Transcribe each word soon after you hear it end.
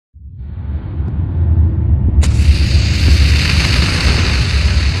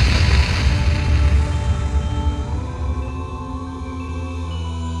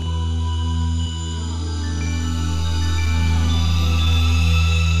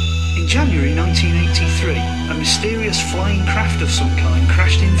In January 1983, a mysterious flying craft of some kind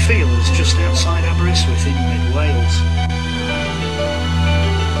crashed in fields just outside Aberystwyth in mid-Wales.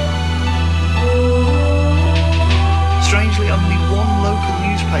 Strangely, only one local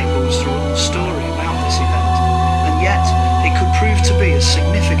newspaper was to run the story about this event, and yet it could prove to be as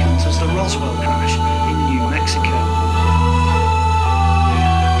significant as the Roswell crash in New Mexico.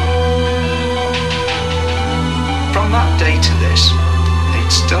 From that day to this, it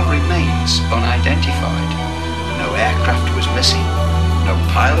still remains unidentified. No aircraft was missing, no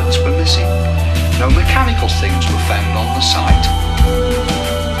pilots were missing, no mechanical things were found on the site.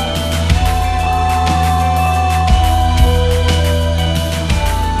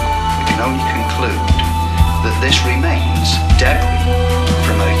 We can only conclude that this remains debris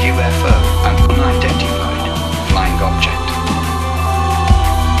from a UFO and